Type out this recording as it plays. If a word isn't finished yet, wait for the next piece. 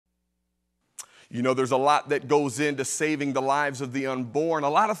You know, there's a lot that goes into saving the lives of the unborn, a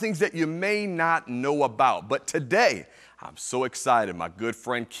lot of things that you may not know about. But today, I'm so excited. My good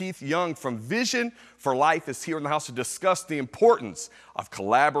friend Keith Young from Vision for Life is here in the house to discuss the importance of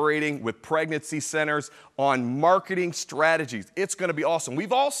collaborating with pregnancy centers on marketing strategies. It's going to be awesome.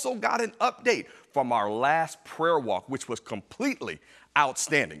 We've also got an update from our last prayer walk, which was completely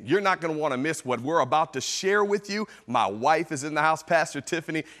outstanding. You're not going to want to miss what we're about to share with you. My wife is in the house, Pastor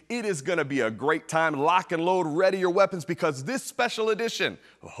Tiffany. It is going to be a great time. Lock and load, ready your weapons, because this special edition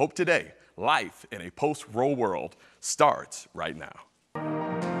of Hope Today, Life in a Post-Roe World, starts right now.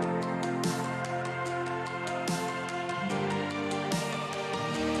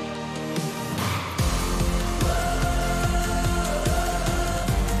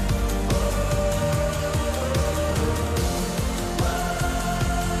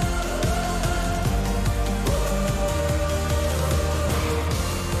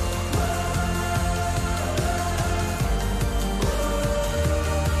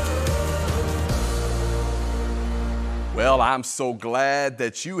 Well, I'm so glad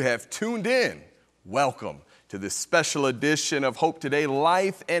that you have tuned in. Welcome to this special edition of Hope Today,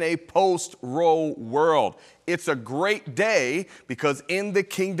 Life in a Post-Roe World. It's a great day because in the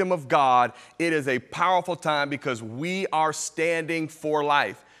kingdom of God, it is a powerful time because we are standing for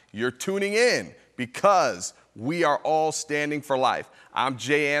life. You're tuning in because we are all standing for life. I'm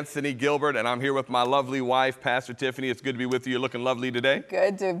J. Anthony Gilbert, and I'm here with my lovely wife, Pastor Tiffany. It's good to be with you. You're looking lovely today.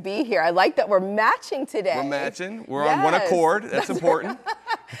 Good to be here. I like that we're matching today. We're matching. We're on one accord. That's important.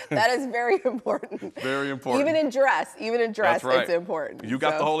 That is very important. Very important. Even in dress, That's right. It's important. You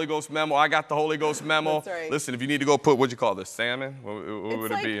got the Holy Ghost memo. I got the Holy Ghost memo. That's right. Listen, if you need to go put, what'd you call this, salmon? What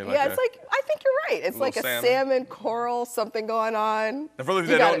would it be? I think you're right. It's like a salmon, coral, something going on. And for those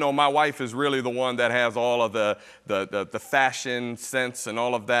that don't know, my wife is really the one that has all of the fashion sense and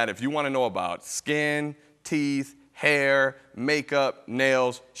all of that. If you want to know about skin, teeth, hair, makeup,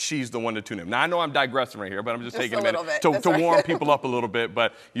 nails, she's the one to tune in. Now, I know I'm digressing right here, but I'm just taking a minute to warm people up a little bit.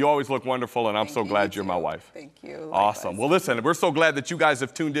 But you always look wonderful, and I'm so glad you're my wife. Thank you. Awesome. Likewise. Well, listen, we're so glad that you guys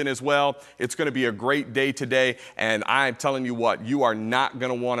have tuned in as well. It's going to be a great day today, and I'm telling you what, you are not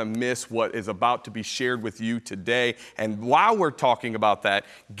going to want to miss what is about to be shared with you today. And while we're talking about that,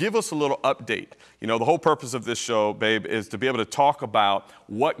 give us a little update. You know, the whole purpose of this show, babe, is to be able to talk about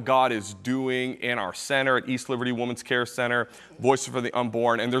what God is doing in our center at East Liberty Women's Care Center, Voices for the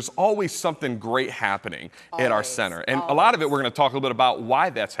Unborn, and there's always something great happening at our center. And a lot of it, we're going to talk a little bit about why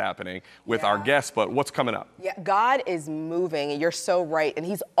that's happening with our guests, but what's coming up? Yeah, God is moving, and you're so right, and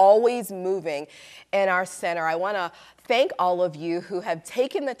He's always moving in our center. I want to thank all of you who have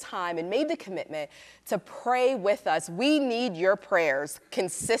taken the time and made the commitment to pray with us. We need your prayers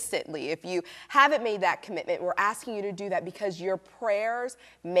consistently. If you haven't made that commitment, we're asking you to do that because your prayers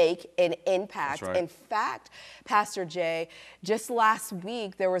make an impact. That's right. In fact, Pastor Jay, just last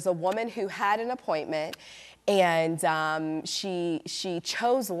week, there was a woman who had an appointment, and she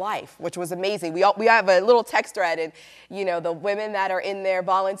chose life, which was amazing. We have a little text thread, and you know, the women that are in there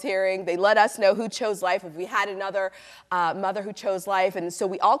volunteering, they let us know who chose life. If we had another mother who chose life, and so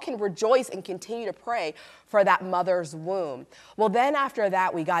we all can rejoice and continue to pray for that mother's womb. Well, then after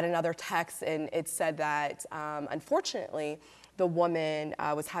that, we got another text, and it said that unfortunately, the woman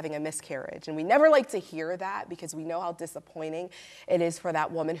was having a miscarriage. And we never like to hear that because we know how disappointing it is for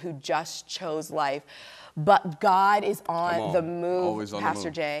that woman who just chose life. But God is on the move, Always on Pastor the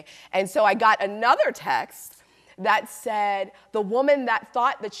move. Jay. And so I got another text that said the woman that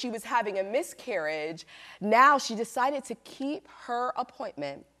thought that she was having a miscarriage, now she decided to keep her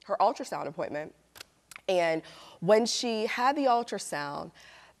appointment, her ultrasound appointment. And when she had the ultrasound,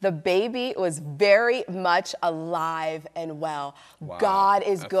 the baby was very much alive and well. Wow, God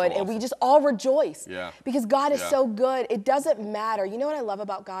is good. awesome. And we just all rejoice because God is Yeah. so good. It doesn't matter. You know what I love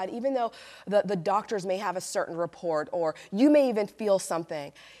about God? Even though the doctors may have a certain report or you may even feel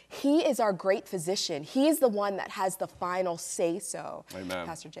something, He is our great physician. He is the one that has the final say-so. Amen.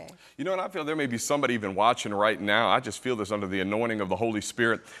 Pastor Jay. You know, and I feel there may be somebody even watching right now. I just feel this under the anointing of the Holy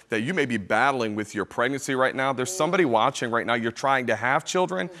Spirit that you may be battling with your pregnancy right now. There's somebody watching right now. You're trying to have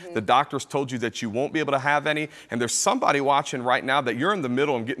children. The doctors told you that you won't be able to have any. And there's somebody watching right now that you're in the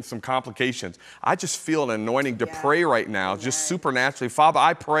middle and getting some complications. I just feel an anointing to pray right now, just supernaturally. Father,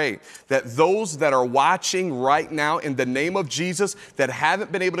 I pray that those that are watching right now in the name of Jesus that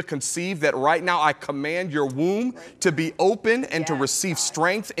haven't been able to conceive, that right now I command your womb to be open and to receive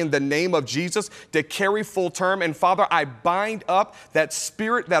strength in the name of Jesus to carry full term. And Father, I bind up that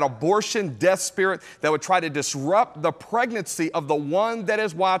spirit, that abortion, death spirit that would try to disrupt the pregnancy of the one that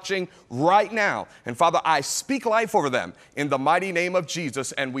is watching right now. And Father, I speak life over them in the mighty name of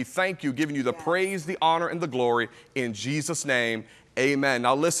Jesus. And we thank you, giving you the praise, the honor, and the glory in Jesus' name. Amen.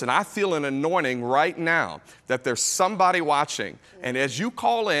 Now listen, I feel an anointing right now that there's somebody watching. And as you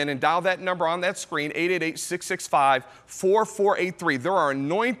call in and dial that number on that screen, 888-665-4483, there are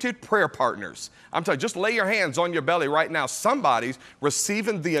anointed prayer partners. I'm telling you, just lay your hands on your belly right now. Somebody's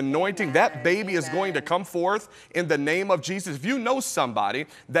receiving the anointing. Amen. That baby is going to come forth in the name of Jesus. If you know somebody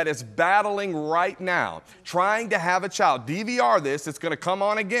that is battling right now, trying to have a child, DVR this. It's going to come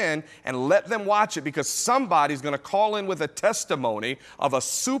on again and let them watch it, because somebody's going to call in with a testimony of a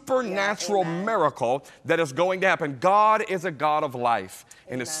supernatural miracle that is going to happen. God is a God of life.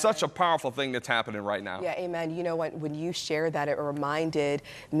 And it's such a powerful thing that's happening right now. Yeah, amen. You know what? When you shared that, it reminded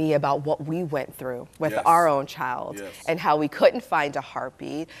me about what we went through with our own child and how we couldn't find a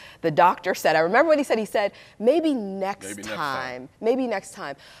heartbeat. The doctor said, I remember what he said. He said, maybe next time. Maybe next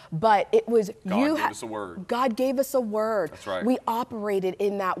time. But it was God gave us a word. God gave us a word. That's right. We operated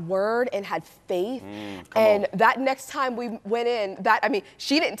in that word and had faith. And that next time we went in,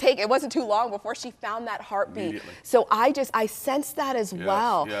 she didn't take it. It wasn't too long before she found that heartbeat. So I sensed that as well.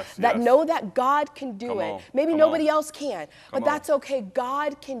 Know that God can do it. Maybe nobody else can, but that's okay.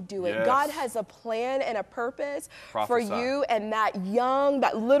 God can do it. God has a plan and a purpose for you and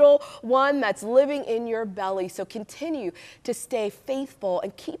that little one that's living in your belly. So continue to stay faithful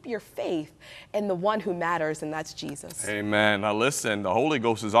and keep your faith in the one who matters, and that's Jesus. Amen. Now listen, the Holy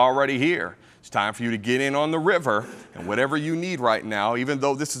Ghost is already here. It's time for you to get in on the river, and whatever you need right now, even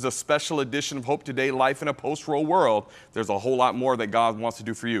though this is a special edition of Hope Today, Life in a Post-Roll World, there's a whole lot more that God wants to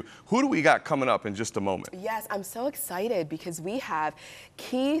do for you. Who do we got coming up in just a moment? Yes, I'm so excited because we have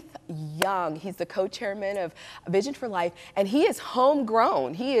Keith Young. He's the co-chairman of Vision for Life, and he is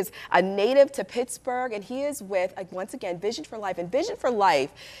homegrown. He is a native to Pittsburgh, and he is with, once again, Vision for Life. And Vision for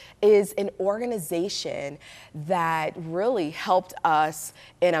Life is an organization that really helped us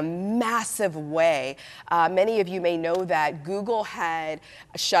in a massive way. Many of you may know that Google had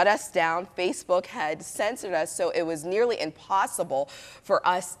shut us down. Facebook had censored us, so it was nearly impossible for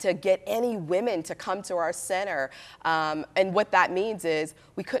us to get any women to come to our center. And what that means is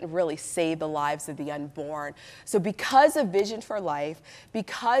we couldn't really save the lives of the unborn. So because of Vision for Life,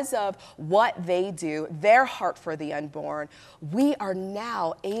 because of what they do, their heart for the unborn, we are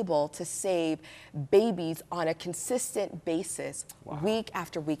now able to save babies on a consistent basis, week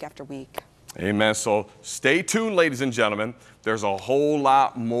after week after week. Amen. So stay tuned, ladies and gentlemen. There's a whole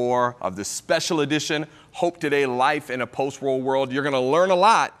lot more of this special edition, Hope Today, Life in a Post-Roll World. You're going to learn a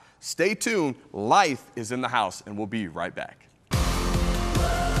lot. Stay tuned. Life is in the house, and we'll be right back.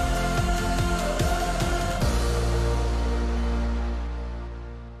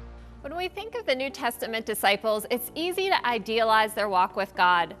 When we think of the New Testament disciples, it's easy to idealize their walk with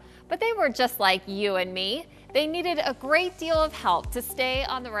God. But they were just like you and me. They needed a great deal of help to stay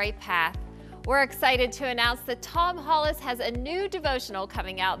on the right path. We're excited to announce that Tom Hollis has a new devotional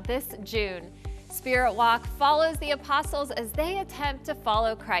coming out this June. Spirit Walk follows the apostles as they attempt to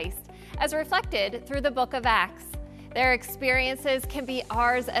follow Christ, as reflected through the book of Acts. Their experiences can be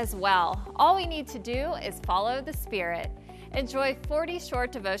ours as well. All we need to do is follow the Spirit. Enjoy 40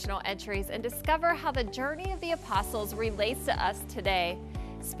 short devotional entries and discover how the journey of the apostles relates to us today.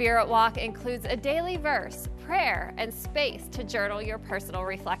 Spirit Walk includes a daily verse, prayer, and space to journal your personal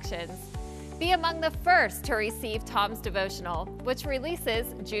reflections. Be among the first to receive Tom's devotional, which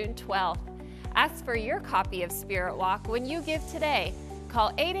releases June 12th. Ask for your copy of Spirit Walk when you give today.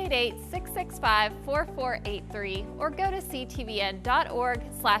 Call 888-665-4483 or go to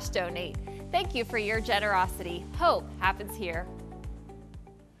ctvn.org/donate. Thank you for your generosity. Hope happens here.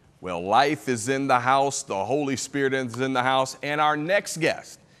 Well, life is in the house, the Holy Spirit is in the house, and our next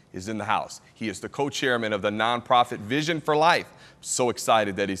guest is in the house. He is the co-chairman of the nonprofit Vision for Life. So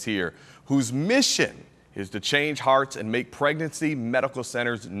excited that he's here, whose mission is to change hearts and make pregnancy medical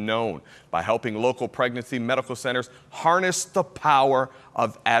centers known by helping local pregnancy medical centers harness the power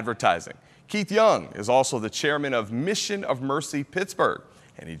of advertising. Keith Young is also the chairman of Mission of Mercy Pittsburgh,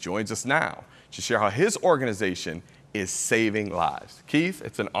 and he joins us now to share how his organization is saving lives. Keith,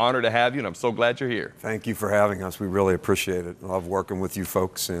 it's an honor to have you, and I'm so glad you're here. Thank you for having us. We really appreciate it. I love working with you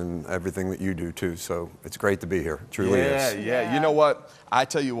folks and everything that you do too. So it's great to be here. It truly is. Yeah. You know what? I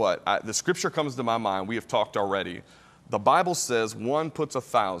tell you what, the scripture comes to my mind. We have talked already. The Bible says 1 puts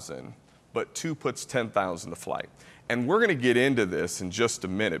 1,000, but 2 puts 10,000 to flight. And we're going to get into this in just a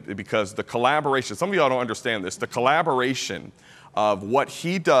minute because the collaboration, some of y'all don't understand this, the collaboration of what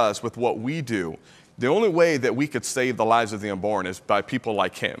he does with what we do, the only way that we could save the lives of the unborn is by people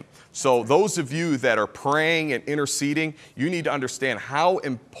like him. So those of you that are praying and interceding, you need to understand how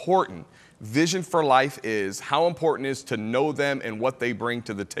important Vision for Life is, how important it is to know them and what they bring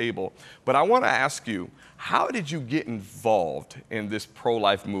to the table. But I want to ask you, how did you get involved in this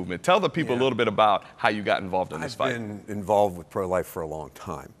pro-life movement? Tell the people a little bit about how you got involved in this fight. I've been involved with pro-life for a long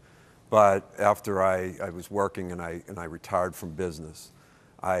time. But after I was working and I retired from business,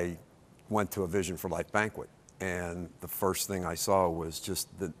 I went to a Vision for Life banquet. And the first thing I saw was just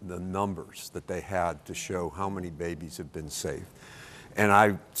the numbers that they had to show how many babies have been saved. And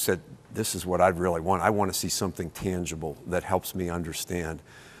I said, this is what I really want. I want to see something tangible that helps me understand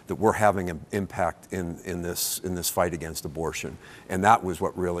that we're having an impact in this fight against abortion. And that was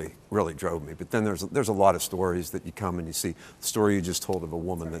what really drove me. But then there's a lot of stories that you come and you see. The story you just told of a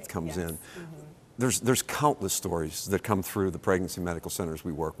woman that comes in. There's countless stories that come through the pregnancy medical centers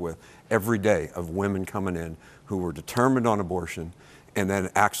we work with every day of women coming in who were determined on abortion and then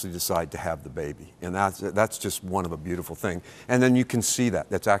actually decide to have the baby. And that's just one of a beautiful thing. And then you can see that.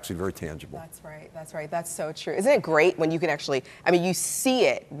 That's actually very tangible. That's right. That's right. That's so true. Isn't it great when you can actually, I mean, you see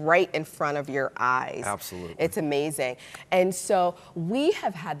it right in front of your eyes. Absolutely. It's amazing. And so we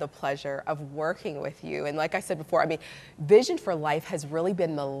have had the pleasure of working with you. And like I said before, I mean, Vision for Life has really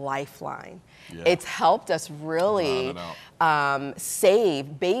been the lifeline. Yeah. It's helped us really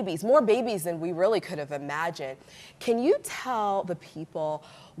save babies, more babies than we really could have imagined. Can you tell the people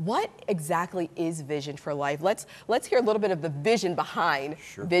what exactly is Vision for Life? Let's hear a little bit of the vision behind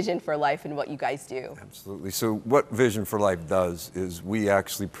Vision for Life and what you guys do. Absolutely. So what Vision for Life does is we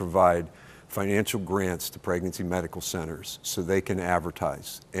actually provide financial grants to pregnancy medical centers so they can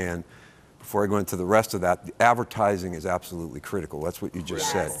advertise. And before I go into the rest of that, the advertising is absolutely critical. That's what you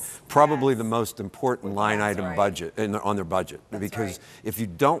just said. Probably the most important line item budget on their budget. Because if you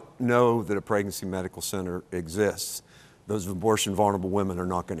don't know that a pregnancy medical center exists, those abortion vulnerable women are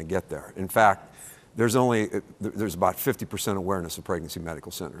not going to get there. In fact, there's about 50% awareness of pregnancy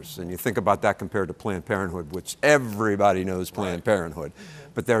medical centers. And you think about that compared to Planned Parenthood, which everybody knows Planned Parenthood.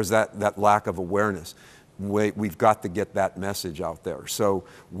 But there's that lack of awareness. We've got to get that message out there. So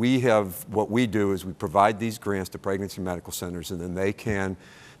what we do is we provide these grants to pregnancy medical centers, and then they can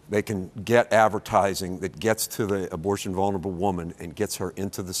get advertising that gets to the abortion vulnerable woman and gets her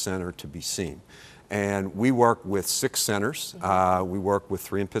into the center to be seen. And we work with 6 centers. We work with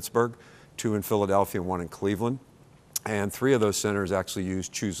 3 in Pittsburgh, 2 in Philadelphia, and 1 in Cleveland. And 3 of those centers actually use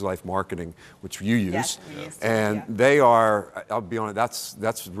Choose Life Marketing, which you use. Yes, we use. And they are, I'll be honest,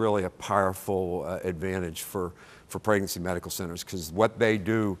 that's really a powerful advantage for pregnancy medical centers, because what they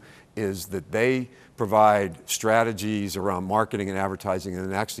do is that they provide strategies around marketing and advertising and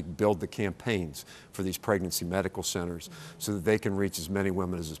then actually build the campaigns for these pregnancy medical centers so that they can reach as many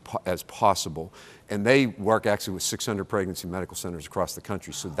women as possible. And they work actually with 600 pregnancy medical centers across the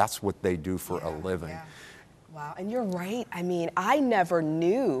country, so that's what they do for a living. Yeah. Wow, and you're right. I mean, I never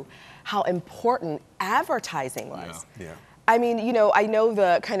knew how important advertising was. Yeah. I mean, you know, I know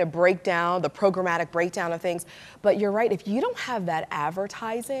the kind of breakdown, the programmatic breakdown of things, but you're right. If you don't have that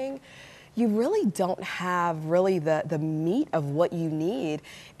advertising, you really don't have really the meat of what you need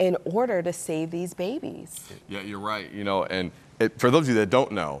in order to save these babies. Yeah, you're right. You know, and for those of you that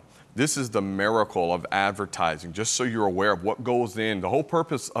don't know, this is the miracle of advertising, just so you're aware of what goes in. The whole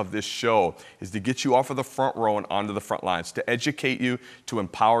purpose of this show is to get you off of the front row and onto the front lines, to educate you, to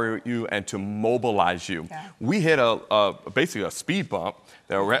empower you, and to mobilize you. Yeah. We hit basically a speed bump,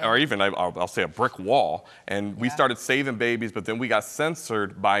 or even I'll say a brick wall, and we started saving babies, but then we got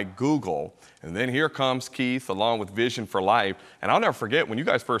censored by Google. And then here comes Keith along with Vision for Life. And I'll never forget when you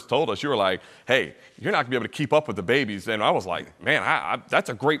guys first told us, you were like, hey, you're not gonna be able to keep up with the babies. And I was like, man,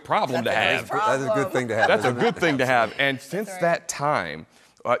 that's a great problem to have. That's a good thing to have. That's a good thing to have. And since that time,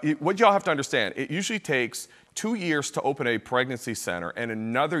 what y'all have to understand, it usually takes 2 years to open a pregnancy center and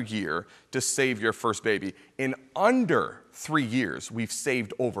another year to save your first baby. In under 3 years, we've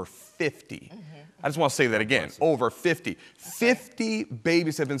saved over 50. I just want to say that again, over 50. 50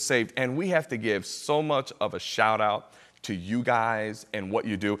 babies have been saved, and we have to give so much of a shout out to you guys and what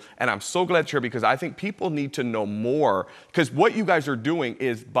you do. And I'm so glad you're here, because I think people need to know more, because what you guys are doing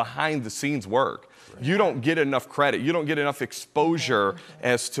is behind the scenes work. You don't get enough credit. You don't get enough exposure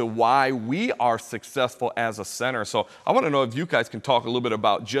as to why we are successful as a center. So I want to know if you guys can talk a little bit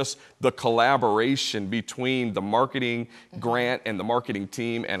about just the collaboration between the marketing grant and the marketing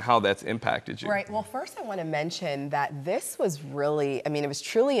team and how that's impacted you. Right. Well, first I want to mention that this was really, I mean, it was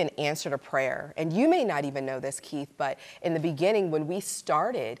truly an answer to prayer. And you may not even know this, Keith, but in the beginning when we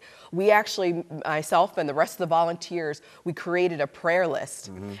started, we actually, myself and the rest of the volunteers, we created a prayer list.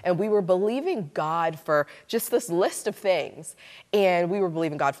 And we were believing God God for just this list of things. And we were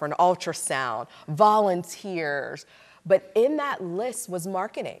believing God for an ultrasound, volunteers. But in that list was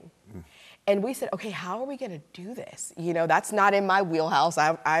marketing. And we said, okay, how are we going to do this? You know, that's not in my wheelhouse.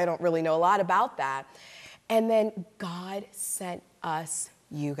 I don't really know a lot about that. And then God sent us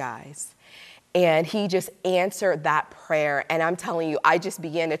you guys. And he just answered that prayer. And I'm telling you, I just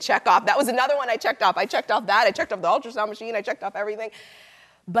began to check off. That was another one I checked off. I checked off that. I checked off the ultrasound machine. I checked off everything.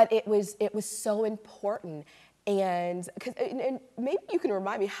 But it was so important. And maybe you can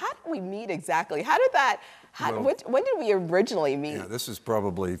remind me, how did we meet exactly? How did that, when did we originally meet? Yeah, this is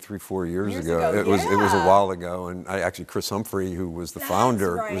probably 3-4 years ago. ago. It was a while ago, and actually Chris Humphrey, who was the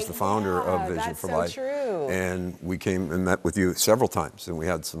founder, was the founder of Vision for Life. True. And we came and met with you several times, and we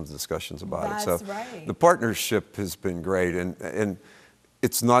had some discussions about it. So right. the partnership has been great, and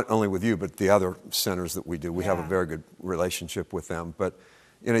it's not only with you, but the other centers that we do. We have a very good relationship with them. But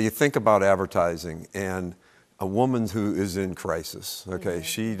you know, you think about advertising and a woman who is in crisis, okay,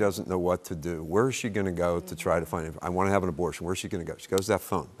 she doesn't know what to do. Where is she going to go to try to find it? I want to have an abortion. Where's she going to go? She goes to that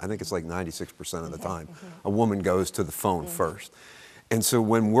phone. I think it's like 96% of the time. A woman goes to the phone first. And so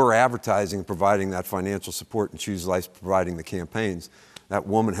when we're advertising, providing that financial support, and Choose Life's providing the campaigns, that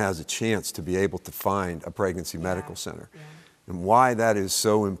woman has a chance to be able to find a pregnancy medical center. And why that is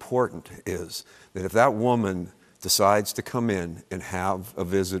so important is that if that woman decides to come in and have a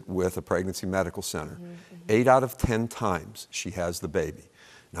visit with a pregnancy medical center, 8 out of 10 times she has the baby.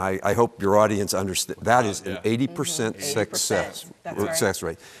 Now, I hope your audience understands that is an 80% success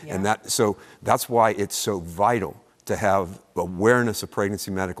rate. And so that's why it's so vital to have awareness of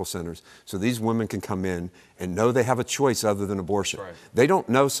pregnancy medical centers so these women can come in and know they have a choice other than abortion. They don't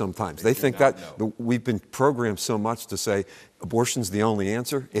know sometimes. They think that we've been programmed so much to say abortion's the only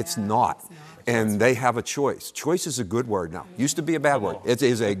answer. It's not. And they have a choice. Choice is a good word now. Used to be a bad word. It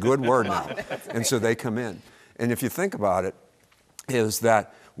is a good word now. And so they come in. And if you think about it, is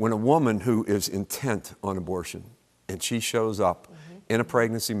that when a woman who is intent on abortion and she shows up in a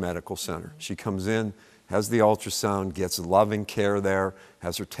pregnancy medical center, she comes in, has the ultrasound, gets loving care there,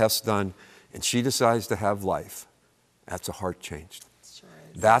 has her tests done, and she decides to have life, that's a heart change.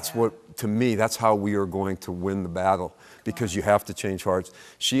 That's what, to me, that's how we are going to win the battle, because you have to change hearts.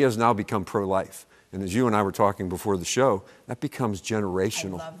 She has now become pro-life. And as you and I were talking before the show, that becomes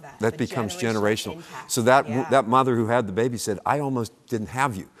generational. I love that. That becomes generational. So that mother who had the baby said, I almost didn't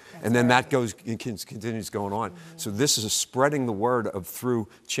have you. And then that goes and continues going on. So this is spreading the word of through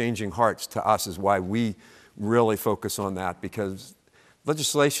changing hearts to us is why we really focus on that, because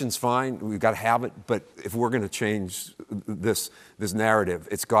legislation's fine, we've got to have it, but if we're going to change this narrative,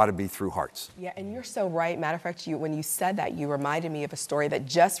 it's got to be through hearts. Yeah, and you're so right. Matter of fact, when you said that, you reminded me of a story that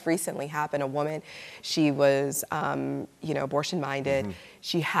just recently happened. A woman, she was, abortion-minded.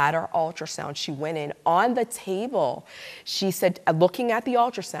 She had her ultrasound. She went in on the table. She said, looking at the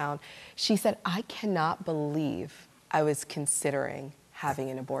ultrasound, she said, I cannot believe I was considering having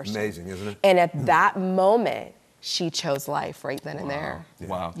an abortion. Amazing, isn't it? And at that moment, she chose life right then and there.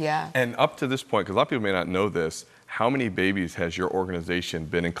 Wow. Yeah. And up to this point, because a lot of people may not know this, how many babies has your organization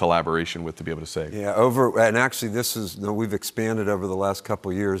been in collaboration with to be able to save? Yeah, and actually this is, we've expanded over the last couple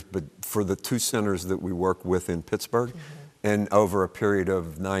of years, but for the 2 centers that we work with in Pittsburgh, and over a period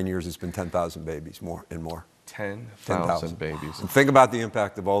of 9 years, it's been 10,000 babies more and more. 10,000 babies. And think about the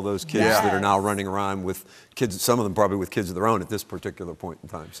impact of all those kids that are now running around with kids, some of them probably with kids of their own at this particular point in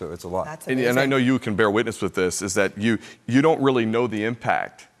time. So it's a lot. That's and I know you can bear witness with this, is that you don't really know the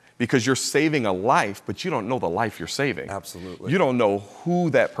impact because you're saving a life, but you don't know the life you're saving. Absolutely. You don't know who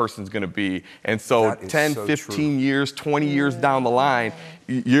that person's going to be. And so 10, 15 years, 20 years down the line,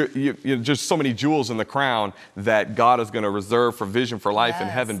 you're just so many jewels in the crown that God is going to reserve for Vision for Life in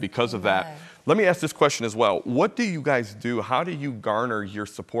heaven because of that. Let me ask this question as well. What do you guys do? How do you garner your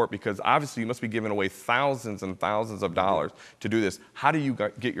support? Because obviously you must be giving away thousands and thousands of dollars to do this. How do you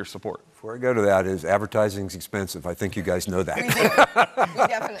get your support? Before I go to that, advertising's expensive. I think you guys know that. We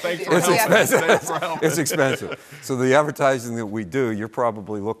definitely do. It's expensive. It's expensive. So the advertising that we do, you're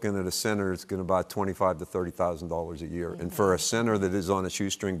probably looking at a center that's going to buy $25,000 to $30,000 a year. And for a center that is on a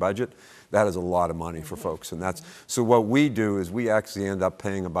shoestring budget, that is a lot of money for folks. And so what we do is we actually end up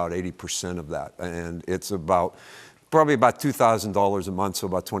paying about 80% of that. And it's probably about $2,000 a month, so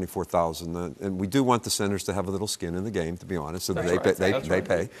about $24,000. And we do want the centers to have a little skin in the game, to be honest, so that they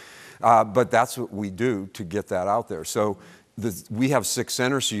pay. But that's what we do to get that out there. So we have 6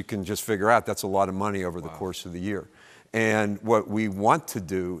 centers, so you can just figure out that's a lot of money over the course of the year. And what we want to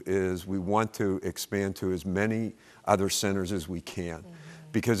do is we want to expand to as many other centers as we can.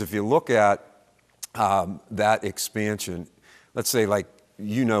 Because if you look at that expansion, let's say like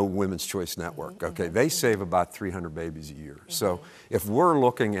you know Women's Choice Network, okay? They save about 300 babies a year. So if we're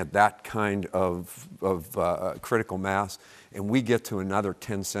looking at that kind of critical mass, and we get to another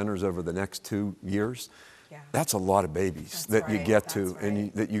 10 centers over the next 2 years, that's a lot of babies you get to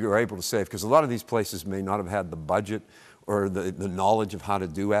and that you are able to save. Because a lot of these places may not have had the budget or the knowledge of how to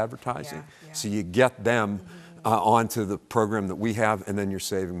do advertising. So you get them onto the program that we have, and then you're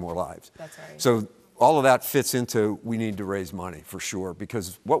saving more lives. That's right. So all of that fits into we need to raise money for sure,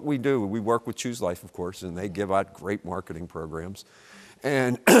 because what we do, we work with Choose Life, of course, and they give out great marketing programs.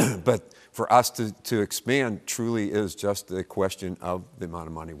 And but for us to expand truly is just a question of the amount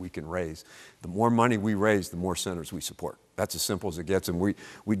of money we can raise. The more money we raise, the more centers we support. That's as simple as it gets. And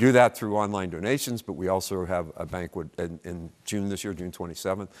we do that through online donations, but we also have a banquet in June this year, June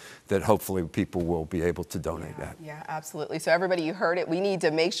 27th, that hopefully people will be able to donate that. Yeah, absolutely. So everybody, you heard it. We need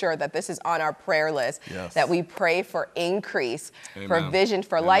to make sure that this is on our prayer list, that we pray for increase, for Vision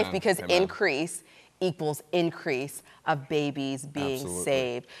for Life, because increase equals increase of babies being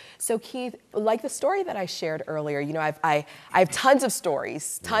saved. So Keith, like the story that I shared earlier, you know, I have tons of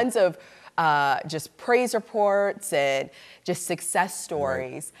stories, tons of just praise reports and just success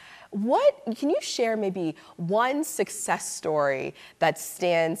stories. What can you share maybe one success story that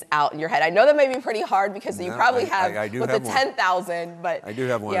stands out in your head? I know that may be pretty hard because you probably have with the 10,000, but I do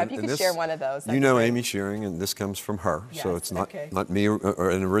have one. Yeah, if you could share one of those. You know Amy Shearing, and this comes from her, so it's not me or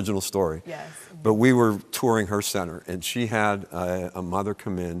an original story. Yes. But we were touring her center, and she had a mother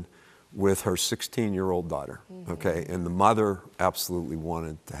come in with her 16-year-old daughter, okay? And the mother absolutely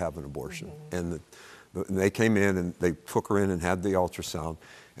wanted to have an abortion. And they came in, and they took her in and had the ultrasound.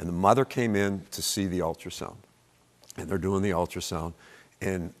 And the mother came in to see the ultrasound. And they're doing the ultrasound.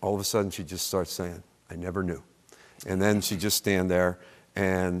 And all of a sudden, she just starts saying, I never knew. And then she just stand there,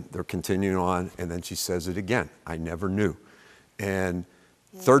 and they're continuing on. And then she says it again, I never knew. And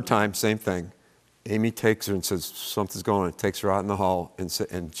third time, same thing. Amy takes her and says, something's going on. Takes her out in the hall,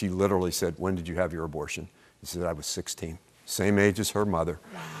 and she literally said, when did you have your abortion? She said, I was 16. Same age as her mother.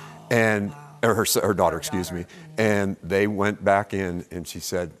 And or her daughter, excuse me. And they went back in, and she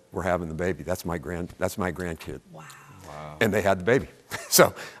said, we're having the baby. That's my grandkid. Wow. And they had the baby.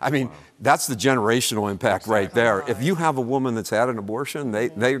 So, I mean, that's the generational impact right there. If you have a woman that's had an abortion, they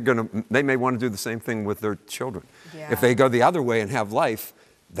may want to do the same thing with their children. If they go the other way and have life,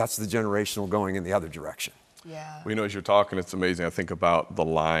 that's the generational going in the other direction. Yeah. Well, you know, as you're talking, it's amazing. I think about the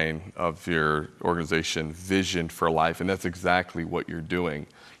line of your organization, Vision for Life, and that's exactly what you're doing.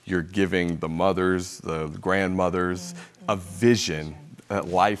 You're giving the mothers, the grandmothers, a vision that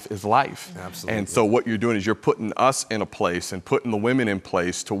life is life. Absolutely. And so what you're doing is you're putting us in a place and putting the women in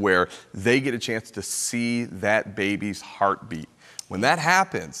place to where they get a chance to see that baby's heartbeat. When that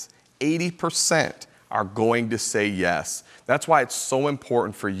happens, 80% are going to say yes. That's why it's so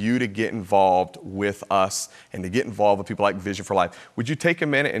important for you to get involved with us and to get involved with people like Vision for Life. Would you take a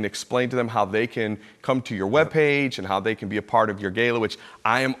minute and explain to them how they can come to your webpage and how they can be a part of your gala, which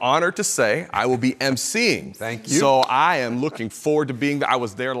I am honored to say I will be emceeing. Thank you. So I am looking forward to being there. I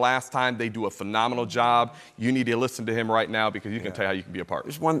was there last time. They do a phenomenal job. You need to listen to him right now because you can tell you how you can be a part.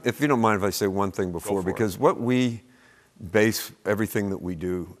 There's one, if you don't mind if I say one thing before, because what we base everything that we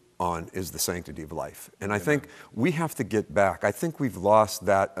do on is the sanctity of life. And I think we have to get back. I think we've lost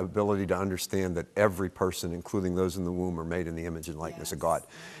that ability to understand that every person, including those in the womb, are made in the image and likeness of God.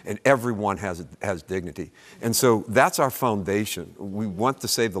 And everyone has dignity. And so that's our foundation. We want to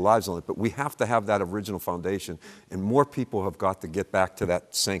save the lives on it, but we have to have that original foundation. And more people have got to get back to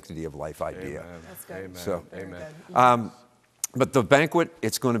that sanctity of life idea. Amen. That's good. Amen. So, Amen. But the banquet,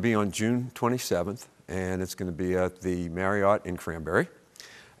 it's going to be on June 27th, and it's going to be at the Marriott in Cranberry.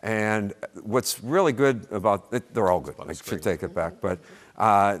 And what's really good about it, they're all good, I should take it back, but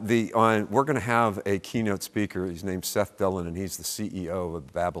we're going to have a keynote speaker. His name's Seth Dillon, and he's the CEO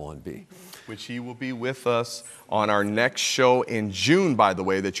of Babylon Bee. Which he will be with us on our next show in June, by the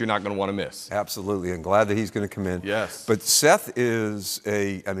way, that you're not going to want to miss. Absolutely, and glad that he's going to come in. Yes. But Seth is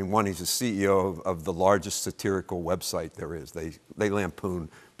he's a CEO of the largest satirical website there is. They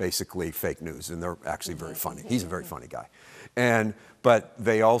lampoon basically fake news, and they're actually very funny. He's a very funny guy. But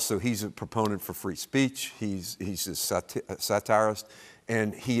he's a proponent for free speech. He's a satirist,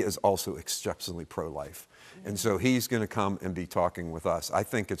 and he is also exceptionally pro-life. And so he's going to come and be talking with us. I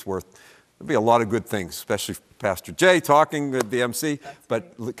think there'll be a lot of good things, especially Pastor Jay talking at the MC,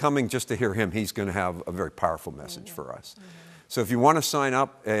 but coming just to hear him, he's going to have a very powerful message for us. So if you want to sign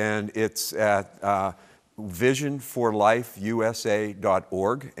up, and it's at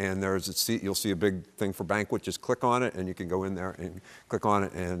visionforlifeusa.org, and you'll see a big thing for banquet. Just click on it, and you can go in there and click on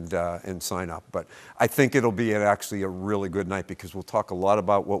it and sign up. But I think it'll be actually a really good night because we'll talk a lot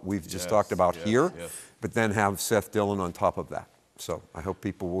about what we've just talked about here, but then have Seth Dillon on top of that. So I hope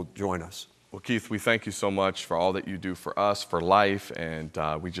people will join us. Well, Keith, we thank you so much for all that you do for us, for life, and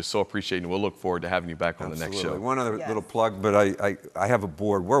we just so appreciate it, and we'll look forward to having you back on the next show. One other little plug, but I have a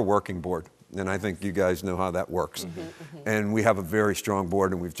board. We're a working board, and I think you guys know how that works. And we have a very strong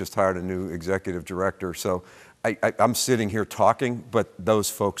board, and we've just hired a new executive director. So I'm sitting here talking, but those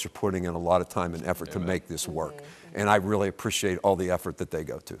folks are putting in a lot of time and effort to make this work. And I really appreciate all the effort that they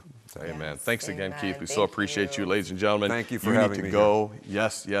go to. So. Amen. Thanks again, Keith. We so appreciate you, ladies and gentlemen. Thank you for having me. You need to go.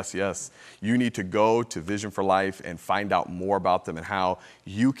 Yes, yes, yes. You need to go to Vision for Life and find out more about them and how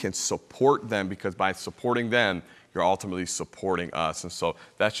you can support them, because by supporting them, you're ultimately supporting us. And so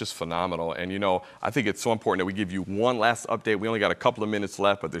that's just phenomenal. And you know, I think it's so important that we give you one last update. We only got a couple of minutes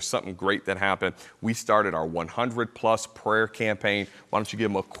left, but there's something great that happened. We started our 100+ prayer campaign. Why don't you give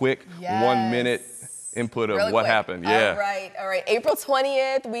them a quick 1 minute input of really what quick. happened? Yeah. All right. April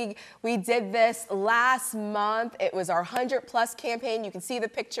 20th, we did this last month. It was our 100+ campaign. You can see the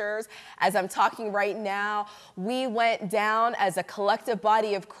pictures as I'm talking right now. We went down as a collective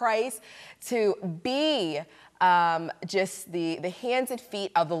body of Christ to be just the hands and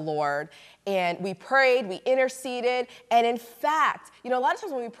feet of the Lord. And we prayed, we interceded, and in fact, you know, a lot of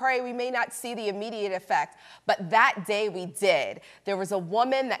times when we pray, we may not see the immediate effect, but that day we did. There was a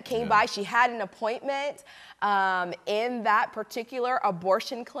woman that came by, she had an appointment in that particular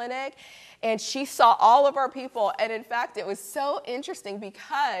abortion clinic, and she saw all of our people, and in fact, it was so interesting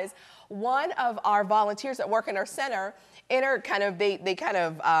because one of our volunteers that work in our center, they kind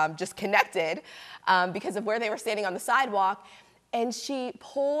of just connected because of where they were standing on the sidewalk. And she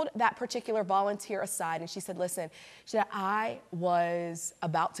pulled that particular volunteer aside and she said, listen, she said, I was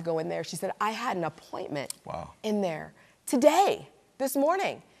about to go in there. She said, I had an appointment in there today, this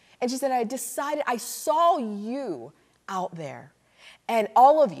morning. And she said, I decided, I saw you out there and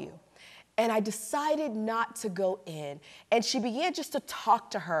all of you, and I decided not to go in. And she began just to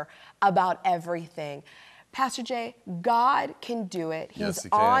talk to her about everything. Pastor Jay, God can do it. He's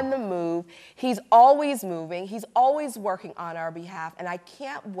on the move. He's always moving. He's always working on our behalf. And I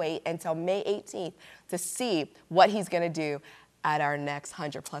can't wait until May 18th to see what he's going to do at our next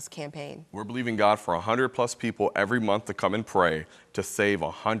 100+ campaign. We're believing God for 100+ people every month to come and pray to save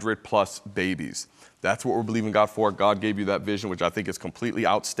 100+ babies. That's what we're believing God for. God gave you that vision, which I think is completely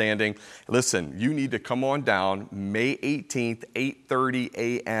outstanding. Listen, you need to come on down May 18th, 8:30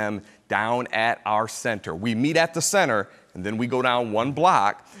 a.m. down at our center. We meet at the center, and then we go down one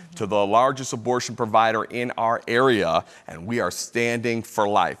block to the largest abortion provider in our area, and we are standing for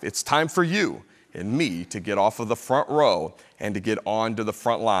life. It's time for you and me to get off of the front row and to get on to the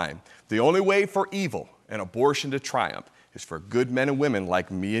front line. The only way for evil and abortion to triumph is for good men and women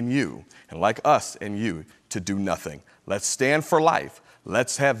like me and you, and like us and you, to do nothing. Let's stand for life.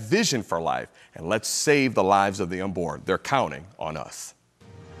 Let's have vision for life, and let's save the lives of the unborn. They're counting on us.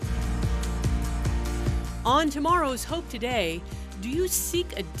 On tomorrow's Hope Today, do you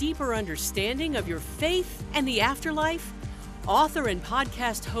seek a deeper understanding of your faith and the afterlife? Author and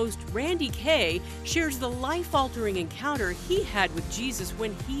podcast host Randy Kay shares the life-altering encounter he had with Jesus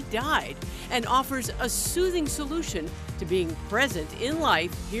when he died and offers a soothing solution to being present in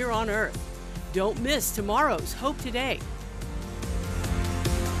life here on earth. Don't miss tomorrow's Hope Today.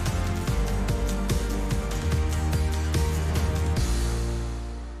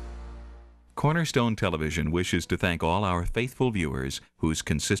 Cornerstone Television wishes to thank all our faithful viewers whose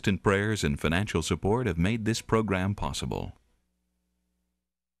consistent prayers and financial support have made this program possible.